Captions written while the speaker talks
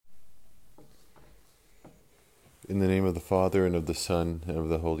In the name of the Father, and of the Son, and of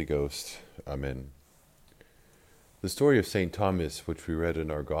the Holy Ghost. Amen. The story of St. Thomas, which we read in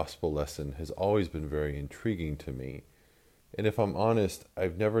our Gospel lesson, has always been very intriguing to me. And if I'm honest,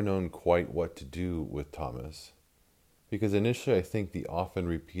 I've never known quite what to do with Thomas. Because initially I think the often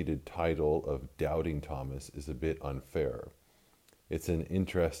repeated title of Doubting Thomas is a bit unfair. It's an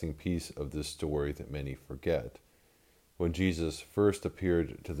interesting piece of this story that many forget. When Jesus first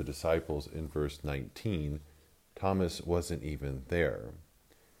appeared to the disciples in verse 19, Thomas wasn't even there.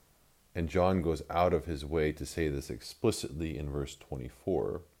 And John goes out of his way to say this explicitly in verse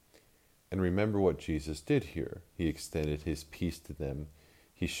 24. And remember what Jesus did here. He extended his peace to them.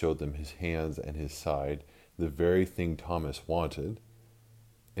 He showed them his hands and his side, the very thing Thomas wanted.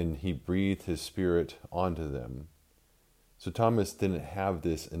 And he breathed his spirit onto them. So Thomas didn't have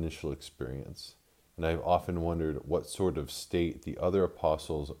this initial experience. And I've often wondered what sort of state the other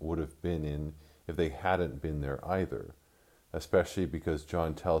apostles would have been in if they hadn't been there either, especially because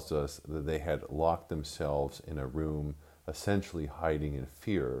John tells us that they had locked themselves in a room, essentially hiding in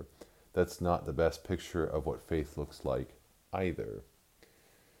fear. That's not the best picture of what faith looks like either.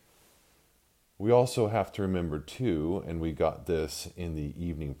 We also have to remember too, and we got this in the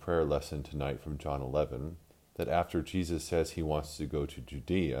evening prayer lesson tonight from John 11, that after Jesus says he wants to go to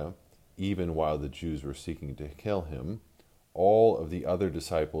Judea, even while the Jews were seeking to kill him, all of the other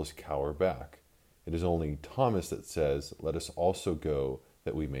disciples cower back. It is only Thomas that says, "Let us also go,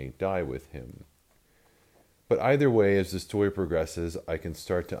 that we may die with him." But either way, as the story progresses, I can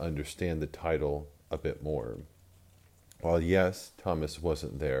start to understand the title a bit more. While yes, Thomas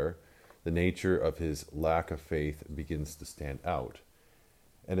wasn't there, the nature of his lack of faith begins to stand out.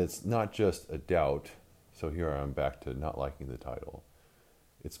 And it's not just a doubt, so here I am back to not liking the title.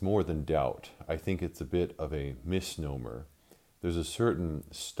 It's more than doubt. I think it's a bit of a misnomer. There's a certain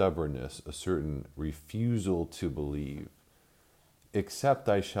stubbornness, a certain refusal to believe. "Except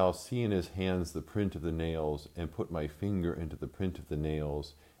I shall see in his hands the print of the nails, and put my finger into the print of the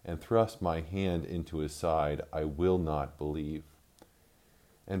nails, and thrust my hand into his side, I will not believe."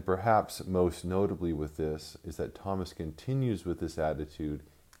 And perhaps most notably with this is that Thomas continues with this attitude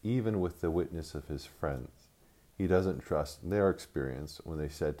even with the witness of his friends. He doesn't trust their experience when they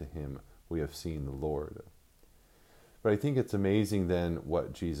said to him, "We have seen the Lord." But I think it's amazing then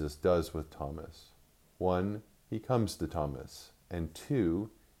what Jesus does with Thomas. One, he comes to Thomas. And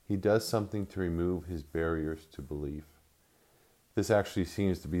two, he does something to remove his barriers to belief. This actually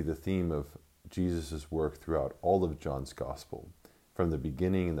seems to be the theme of Jesus' work throughout all of John's Gospel. From the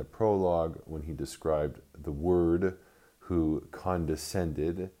beginning in the prologue, when he described the Word who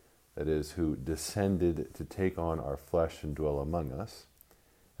condescended, that is, who descended to take on our flesh and dwell among us.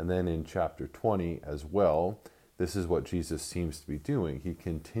 And then in chapter 20 as well, this is what Jesus seems to be doing. He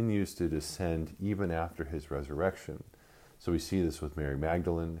continues to descend even after his resurrection. So we see this with Mary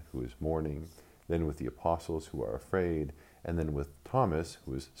Magdalene, who is mourning, then with the apostles who are afraid, and then with Thomas,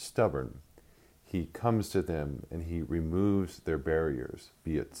 who is stubborn. He comes to them and he removes their barriers,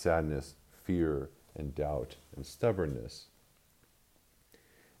 be it sadness, fear, and doubt, and stubbornness.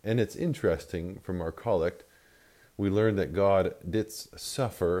 And it's interesting, from our collect, we learn that God didst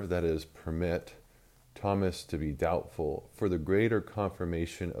suffer, that is, permit, Thomas to be doubtful for the greater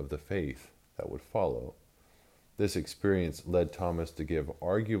confirmation of the faith that would follow. This experience led Thomas to give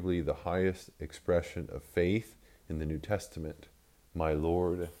arguably the highest expression of faith in the New Testament, "My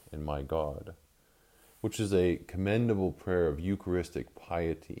Lord and my God," which is a commendable prayer of Eucharistic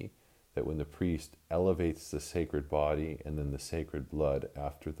piety, that when the priest elevates the sacred body and then the sacred blood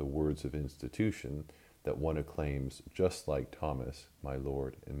after the words of institution, that one acclaims, just like Thomas, "My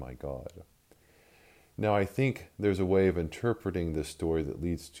Lord and my God." Now, I think there's a way of interpreting this story that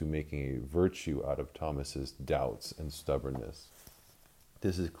leads to making a virtue out of Thomas's doubts and stubbornness.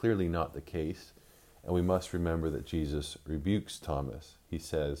 This is clearly not the case, and we must remember that Jesus rebukes Thomas. He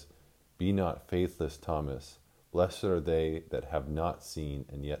says, "Be not faithless, Thomas. Blessed are they that have not seen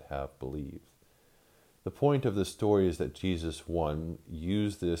and yet have believed." The point of the story is that Jesus, one,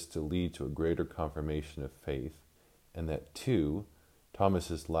 used this to lead to a greater confirmation of faith, and that two,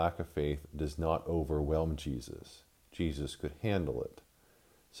 Thomas's lack of faith does not overwhelm Jesus. Jesus could handle it.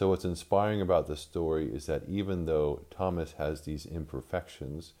 So what's inspiring about the story is that even though Thomas has these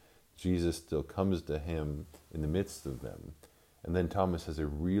imperfections, Jesus still comes to him in the midst of them. And then Thomas has a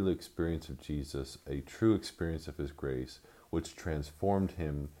real experience of Jesus, a true experience of his grace, which transformed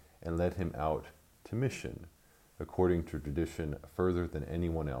him and led him out to mission, according to tradition, further than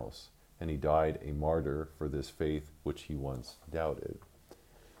anyone else. And he died a martyr for this faith which he once doubted.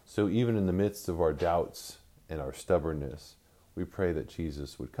 So even in the midst of our doubts and our stubbornness, we pray that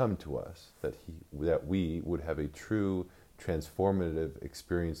Jesus would come to us, that we would have a true transformative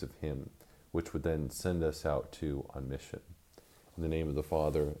experience of him, which would then send us out on mission. In the name of the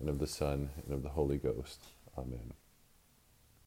Father, and of the Son, and of the Holy Ghost. Amen.